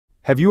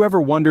Have you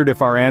ever wondered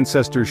if our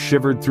ancestors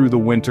shivered through the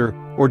winter,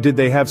 or did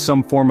they have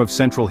some form of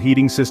central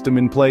heating system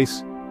in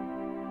place?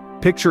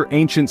 Picture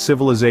ancient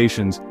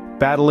civilizations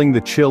battling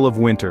the chill of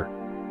winter.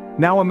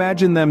 Now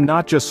imagine them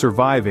not just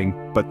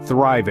surviving, but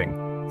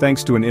thriving,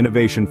 thanks to an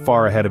innovation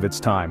far ahead of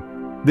its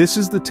time. This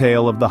is the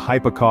tale of the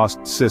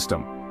hypocaust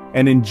system,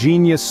 an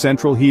ingenious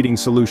central heating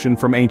solution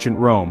from ancient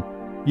Rome.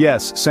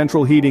 Yes,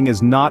 central heating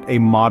is not a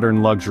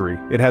modern luxury,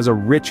 it has a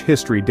rich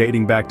history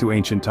dating back to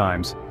ancient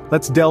times.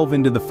 Let's delve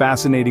into the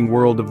fascinating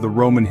world of the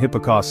Roman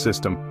hypocaust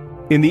system.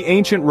 In the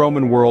ancient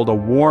Roman world, a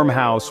warm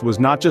house was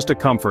not just a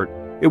comfort,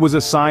 it was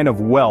a sign of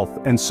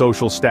wealth and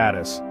social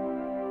status.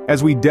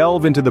 As we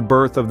delve into the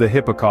birth of the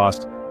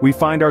hypocaust, we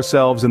find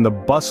ourselves in the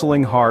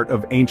bustling heart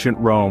of ancient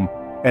Rome,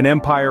 an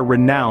empire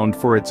renowned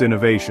for its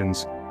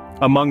innovations.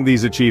 Among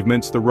these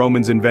achievements, the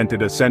Romans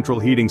invented a central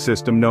heating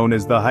system known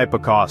as the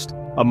hypocaust,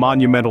 a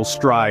monumental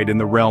stride in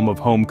the realm of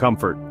home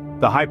comfort.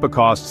 The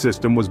hypocaust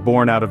system was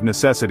born out of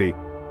necessity.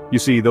 You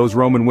see, those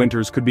Roman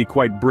winters could be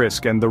quite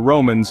brisk, and the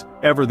Romans,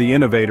 ever the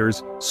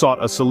innovators,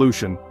 sought a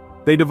solution.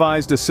 They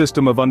devised a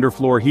system of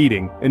underfloor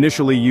heating,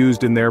 initially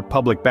used in their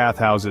public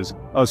bathhouses,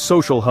 a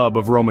social hub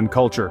of Roman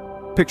culture.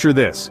 Picture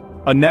this,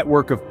 a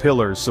network of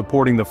pillars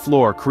supporting the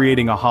floor,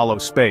 creating a hollow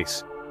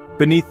space.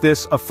 Beneath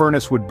this, a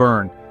furnace would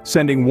burn,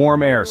 sending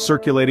warm air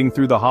circulating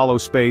through the hollow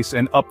space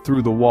and up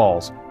through the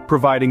walls,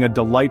 providing a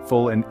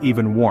delightful and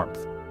even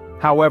warmth.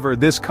 However,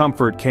 this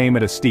comfort came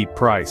at a steep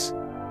price.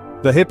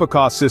 The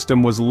hypocaust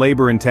system was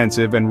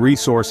labor-intensive and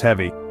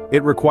resource-heavy.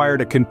 It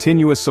required a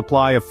continuous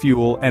supply of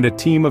fuel and a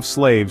team of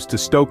slaves to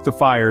stoke the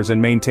fires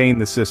and maintain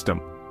the system.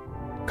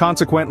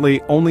 Consequently,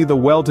 only the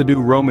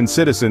well-to-do Roman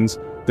citizens,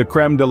 the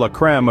crème de la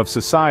crème of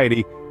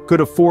society,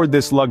 could afford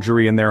this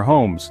luxury in their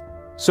homes.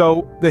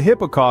 So, the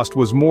hypocaust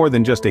was more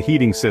than just a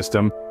heating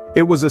system,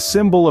 it was a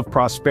symbol of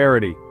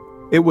prosperity.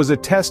 It was a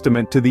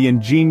testament to the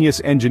ingenious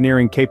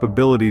engineering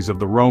capabilities of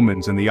the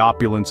Romans and the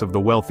opulence of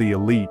the wealthy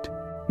elite.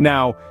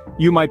 Now,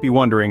 you might be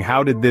wondering,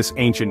 how did this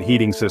ancient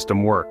heating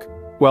system work?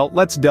 Well,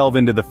 let's delve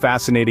into the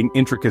fascinating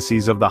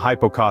intricacies of the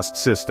hypocaust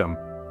system.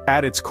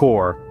 At its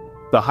core,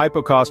 the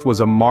hypocaust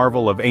was a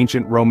marvel of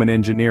ancient Roman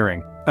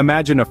engineering.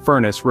 Imagine a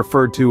furnace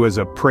referred to as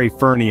a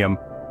praefurnium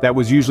that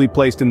was usually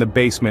placed in the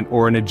basement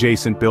or an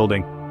adjacent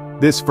building.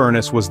 This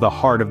furnace was the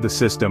heart of the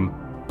system,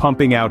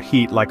 pumping out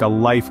heat like a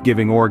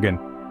life-giving organ.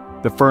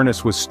 The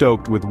furnace was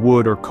stoked with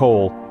wood or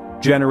coal,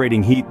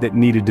 generating heat that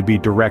needed to be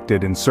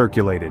directed and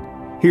circulated.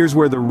 Here's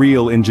where the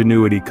real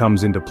ingenuity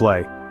comes into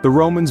play. The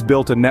Romans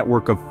built a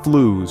network of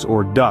flues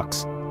or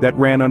ducts that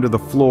ran under the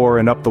floor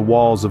and up the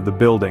walls of the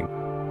building.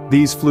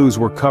 These flues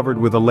were covered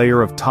with a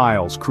layer of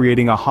tiles,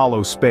 creating a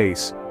hollow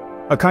space,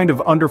 a kind of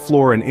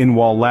underfloor and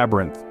in-wall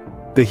labyrinth.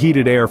 The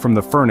heated air from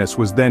the furnace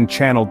was then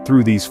channeled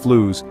through these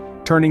flues,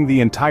 turning the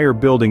entire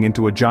building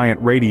into a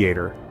giant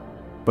radiator.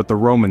 But the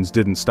Romans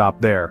didn't stop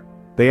there.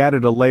 They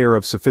added a layer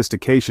of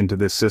sophistication to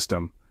this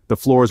system. The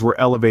floors were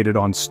elevated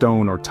on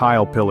stone or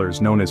tile pillars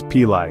known as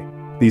pili.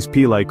 These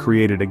pili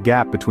created a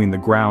gap between the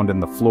ground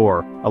and the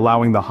floor,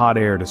 allowing the hot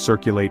air to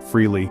circulate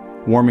freely,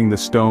 warming the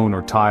stone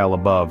or tile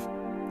above.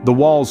 The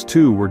walls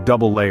too were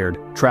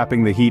double-layered,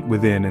 trapping the heat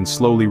within and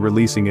slowly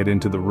releasing it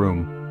into the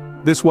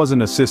room. This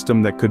wasn't a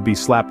system that could be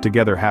slapped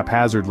together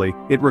haphazardly,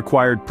 it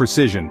required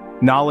precision,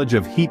 knowledge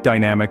of heat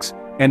dynamics,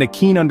 and a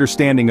keen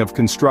understanding of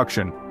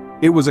construction.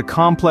 It was a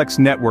complex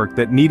network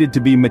that needed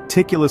to be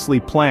meticulously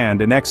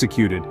planned and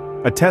executed,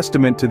 a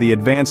testament to the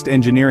advanced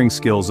engineering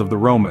skills of the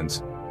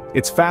Romans.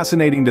 It's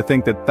fascinating to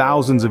think that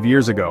thousands of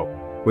years ago,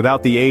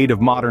 without the aid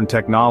of modern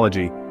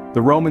technology,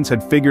 the Romans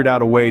had figured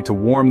out a way to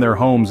warm their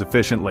homes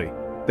efficiently.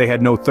 They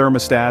had no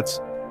thermostats,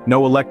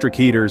 no electric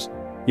heaters,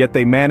 yet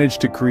they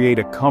managed to create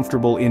a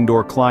comfortable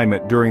indoor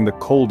climate during the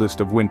coldest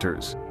of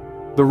winters.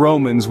 The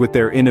Romans, with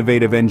their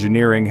innovative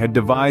engineering, had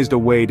devised a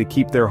way to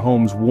keep their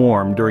homes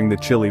warm during the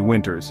chilly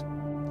winters.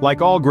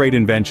 Like all great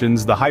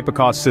inventions, the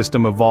hypocaust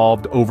system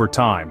evolved over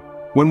time.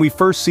 When we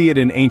first see it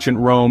in ancient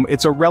Rome,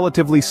 it's a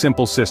relatively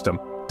simple system,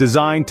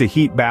 designed to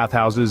heat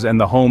bathhouses and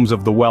the homes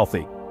of the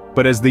wealthy.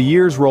 But as the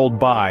years rolled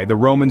by, the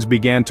Romans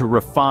began to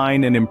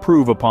refine and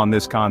improve upon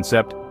this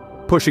concept,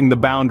 pushing the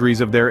boundaries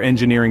of their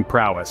engineering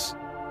prowess.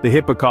 The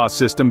hypocaust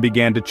system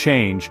began to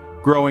change,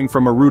 growing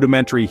from a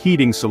rudimentary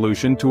heating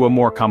solution to a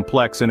more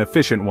complex and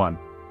efficient one.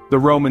 The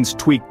Romans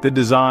tweaked the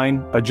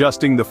design,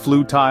 adjusting the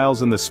flue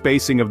tiles and the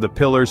spacing of the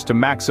pillars to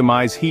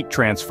maximize heat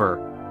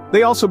transfer.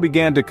 They also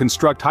began to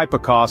construct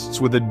hypocausts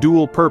with a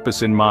dual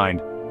purpose in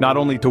mind, not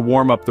only to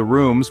warm up the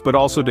rooms but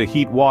also to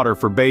heat water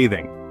for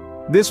bathing.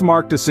 This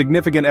marked a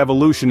significant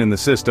evolution in the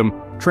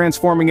system,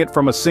 transforming it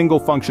from a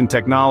single-function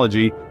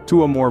technology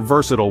to a more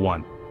versatile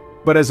one.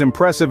 But as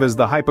impressive as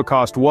the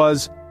hypocaust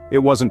was, it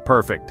wasn't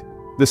perfect.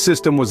 The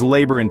system was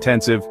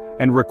labor-intensive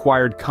and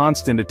required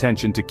constant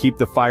attention to keep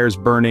the fires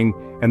burning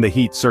and the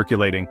heat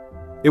circulating.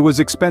 It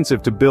was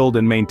expensive to build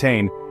and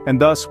maintain, and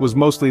thus was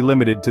mostly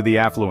limited to the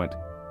affluent.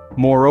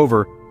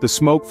 Moreover, the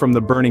smoke from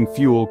the burning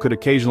fuel could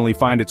occasionally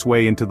find its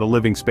way into the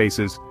living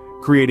spaces,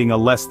 creating a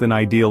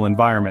less-than-ideal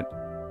environment.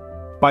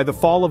 By the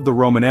fall of the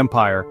Roman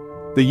Empire,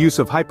 the use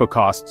of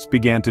hypocausts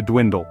began to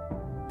dwindle.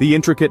 The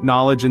intricate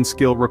knowledge and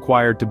skill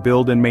required to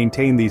build and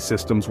maintain these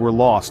systems were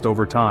lost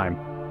over time.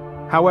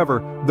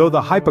 However, though the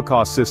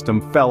hypocaust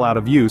system fell out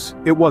of use,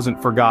 it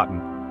wasn't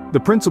forgotten. The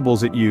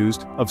principles it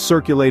used, of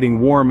circulating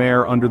warm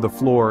air under the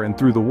floor and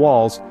through the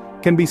walls,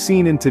 can be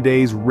seen in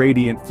today's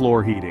radiant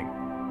floor heating.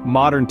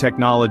 Modern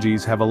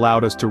technologies have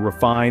allowed us to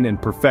refine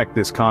and perfect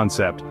this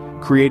concept,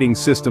 creating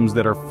systems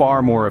that are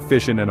far more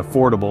efficient and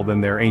affordable than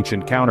their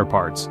ancient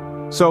counterparts.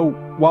 So,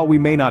 while we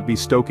may not be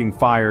stoking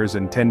fires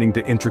and tending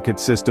to intricate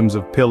systems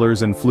of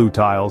pillars and flue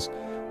tiles,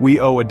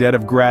 we owe a debt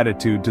of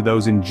gratitude to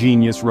those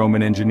ingenious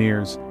Roman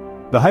engineers.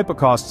 The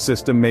hypocaust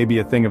system may be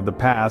a thing of the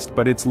past,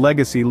 but its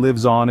legacy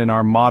lives on in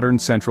our modern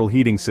central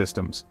heating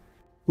systems.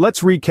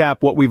 Let's recap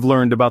what we've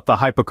learned about the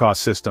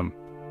hypocaust system.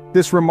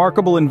 This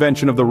remarkable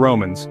invention of the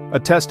Romans, a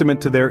testament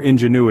to their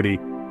ingenuity,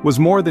 was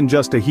more than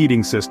just a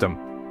heating system.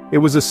 It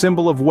was a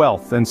symbol of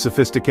wealth and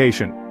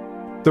sophistication.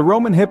 The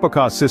Roman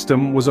hypocaust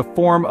system was a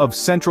form of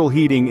central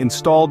heating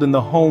installed in the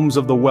homes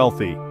of the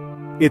wealthy.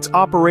 Its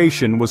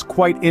operation was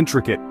quite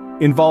intricate,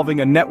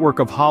 involving a network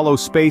of hollow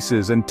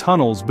spaces and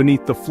tunnels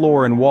beneath the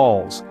floor and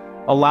walls,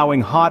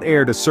 allowing hot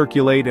air to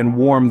circulate and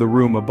warm the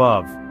room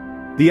above.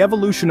 The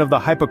evolution of the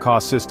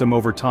hypocaust system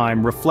over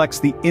time reflects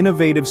the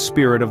innovative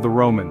spirit of the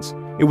Romans.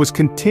 It was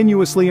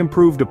continuously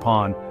improved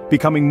upon,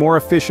 becoming more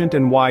efficient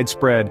and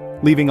widespread,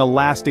 leaving a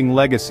lasting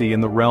legacy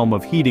in the realm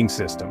of heating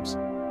systems.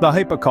 The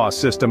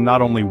hypocaust system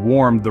not only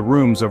warmed the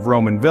rooms of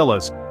Roman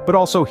villas, but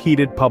also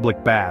heated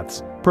public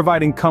baths,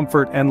 providing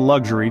comfort and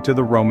luxury to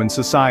the Roman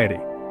society.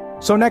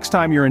 So next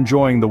time you're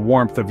enjoying the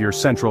warmth of your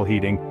central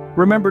heating,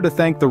 remember to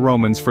thank the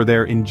Romans for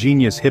their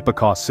ingenious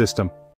hypocaust system.